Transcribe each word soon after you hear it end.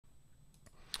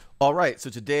All right, so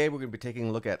today we're going to be taking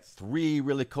a look at 3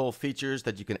 really cool features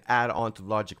that you can add on to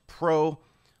Logic Pro,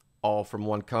 all from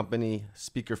one company,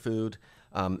 Speaker Food.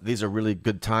 These are really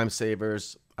good time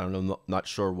savers. I don't know, not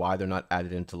sure why they're not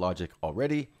added into Logic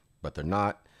already, but they're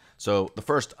not. So the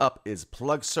first up is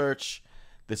PlugSearch.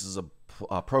 This is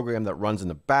a program that runs in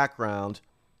the background,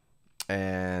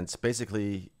 and it's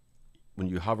basically when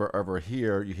you hover over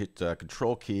here, you hit the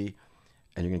Control key,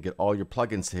 and you're going to get all your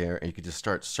plugins here, and you can just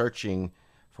start searching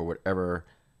for whatever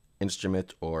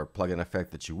instrument or plugin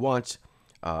effect that you want.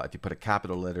 If you put a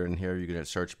capital letter in here, you're going to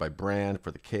search by brand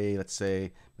for the K, let's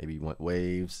say. Maybe you want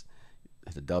Waves,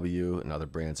 hit a W, and other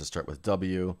brands that start with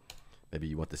W. Maybe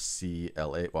you want the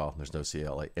CLA. Well, there's no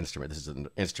CLA instrument. This is an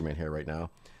instrument here right now.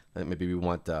 And maybe we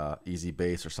want Easy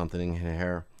Bass or something in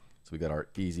here. So we got our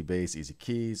Easy Bass, Easy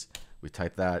Keys. We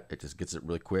type that. It just gets it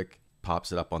really quick,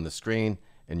 pops it up on the screen,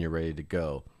 and you're ready to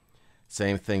go.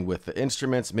 Same thing with the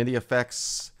instruments, MIDI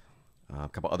effects, a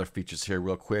couple other features here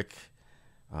real quick.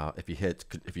 If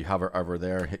you hover over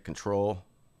there, hit Control,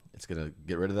 it's going to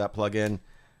get rid of that plugin,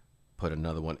 put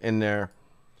another one in there.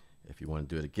 If you want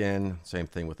to do it again, same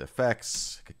thing with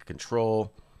effects,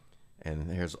 Control,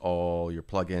 and here's all your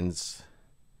plugins.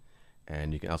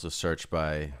 And you can also search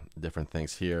by different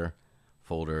things here,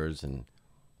 folders and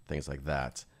things like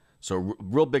that. So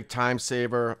real big time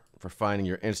saver for finding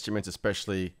your instruments,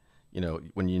 especially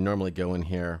when you normally go in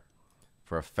here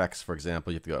for effects, for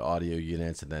example, you have to go to audio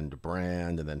units and then to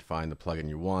brand and then find the plugin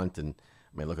you want. And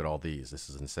I mean, look at all these. This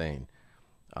is insane.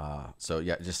 So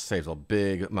yeah, it just saves a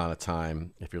big amount of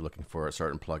time if you're looking for a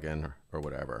certain plugin or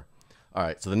whatever. All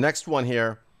right, so the next one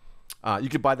here, you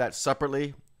could buy that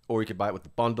separately or you could buy it with the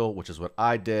bundle, which is what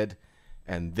I did.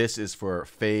 And this is for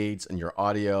fades in your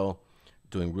audio,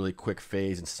 doing really quick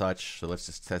fades and such. So let's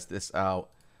just test this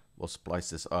out. We'll splice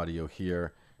this audio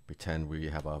here. Pretend we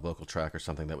have a vocal track or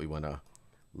something that we want to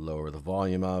lower the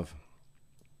volume of.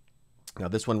 Now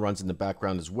this one runs in the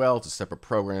background as well. It's a separate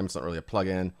program. It's not really a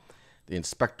plugin. The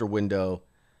inspector window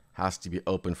has to be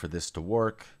open for this to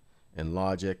work in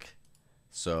Logic.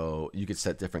 So you could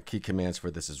set different key commands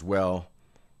for this as well.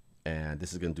 And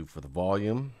this is going to do for the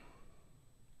volume.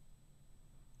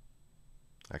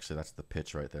 Actually, that's the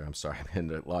pitch right there. I'm sorry, I'm in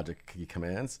the Logic key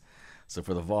commands. So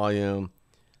for the volume,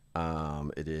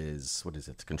 it is, what is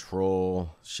it?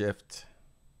 Control, Shift.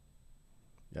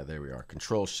 Yeah, there we are.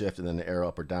 Control, Shift, and then the arrow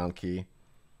up or down key.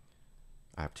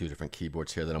 I have 2 different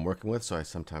keyboards here that I'm working with, so I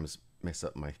sometimes mix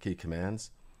up my key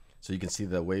commands. So you can see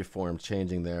the waveform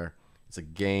changing there. It's a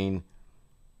gain,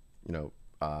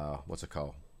 what's it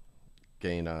called?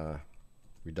 Gain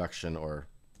reduction or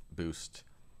boost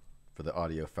for the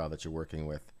audio file that you're working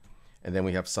with. And then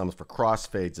we have some for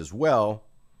crossfades as well,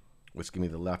 which give me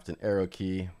the left and arrow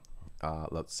key.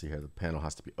 Let's see here, the panel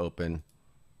has to be open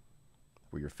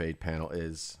where your fade panel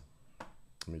is.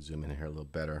 Let me zoom in here a little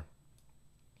better.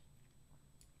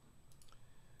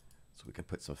 So we can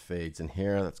put some fades in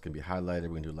here. That's going to be highlighted.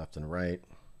 We can do left and right.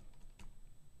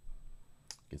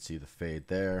 You can see the fade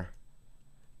there.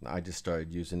 Now I just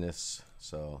started using this,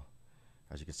 so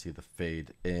as you can see the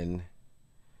fade in,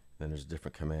 then there's a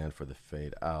different command for the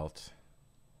fade out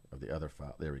of the other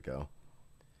file. There we go.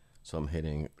 So I'm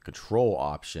hitting Control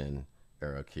Option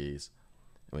arrow keys,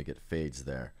 and we get fades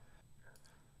there.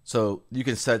 So you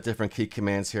can set different key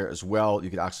commands here as well.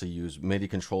 You could actually use MIDI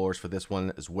controllers for this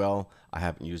one as well. I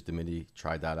haven't used the MIDI,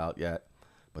 tried that out yet,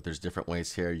 but there's different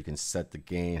ways here. You can set the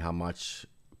gain, how much,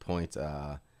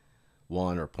 0.1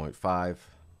 or 0.5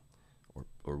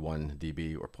 or 1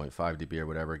 dB or 0.5 dB or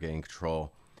whatever, gain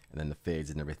control, and then the fades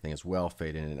and everything as well,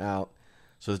 fade in and out.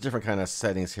 So there's different kind of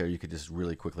settings here you could just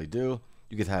really quickly do.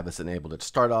 You could have this enabled at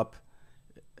startup,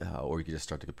 or you could just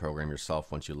start to program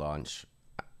yourself once you launch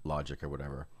Logic or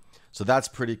whatever. So that's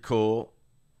pretty cool.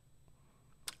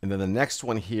 And then the next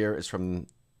one here is from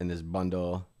in this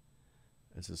bundle.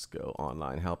 Let's just go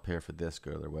online help here for this.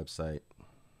 Go to their website.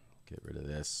 Get rid of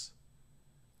this.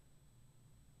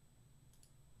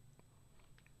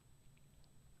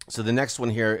 So the next one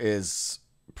here is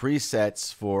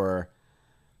presets for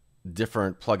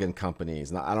different plugin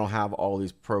companies. Now I don't have all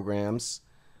these programs.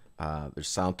 There's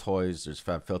Sound Toys, there's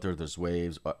FabFilter, there's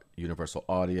Waves, Universal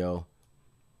Audio.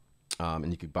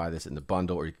 And you could buy this in the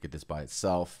bundle, or you could get this by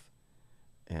itself.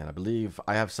 And I believe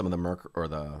I have some of the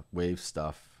the Wave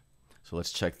stuff. So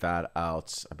let's check that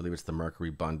out. I believe it's the Mercury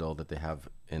bundle that they have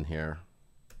in here.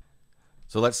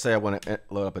 So let's say I want to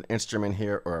load up an instrument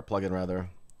here, or a plugin rather.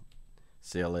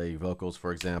 CLA vocals,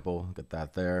 for example, get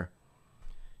that there.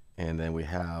 And then we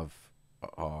have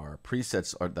our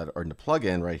presets that are in the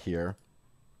plugin right here.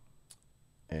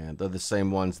 And they're the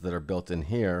same ones that are built in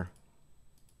here.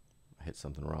 I hit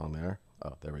something wrong there.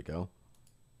 Oh, there we go.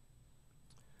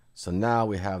 So now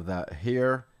we have that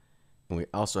here, and we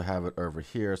also have it over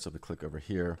here. So if we click over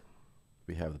here,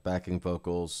 we have the backing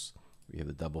vocals, we have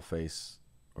the double face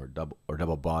or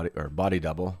double body or body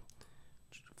double,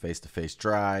 face to face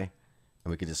dry,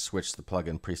 and we can just switch the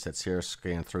plugin presets here,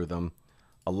 scan through them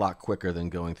a lot quicker than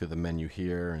going through the menu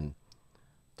here and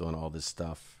doing all this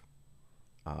stuff.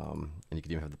 And you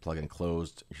can even have the plugin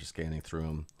closed if you're scanning through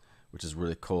them, which is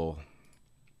really cool.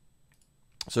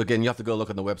 So again, you have to go look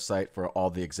on the website for all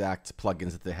the exact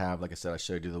plugins that they have. Like I said, I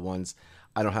showed you the ones.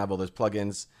 I don't have all those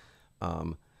plugins.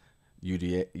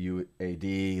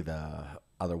 UAD, the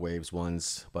other Waves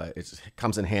ones, but it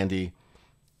comes in handy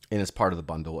and it's part of the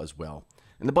bundle as well.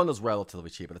 And the bundle's relatively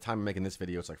cheap. At the time of making this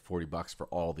video, it's like $40 for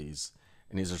all these.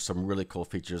 And these are some really cool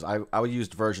features. I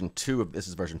used version 2 of this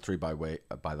is version 3 by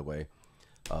the way,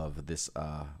 of this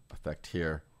effect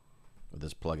here, or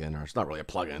this plugin, or it's not really a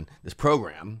plugin, this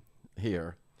program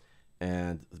here.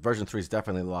 And version 3 is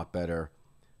definitely a lot better.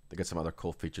 They got some other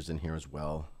cool features in here as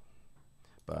well.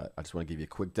 But I just want to give you a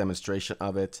quick demonstration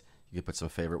of it. You can put some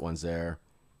favorite ones there.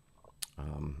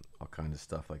 All kinds of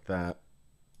stuff like that.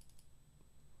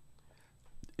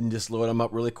 And just load them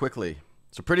up really quickly.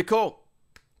 So pretty cool.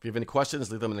 If you have any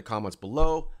questions, leave them in the comments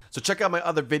below. So check out my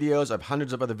other videos. I have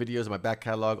hundreds of other videos in my back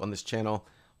catalog on this channel.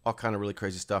 All kind of really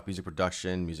crazy stuff, music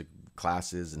production, music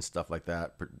classes and stuff like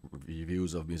that.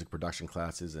 Reviews of music production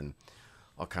classes and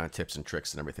all kind of tips and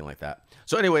tricks and everything like that.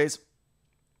 So anyways,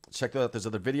 check out those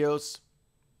other videos.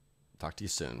 Talk to you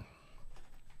soon.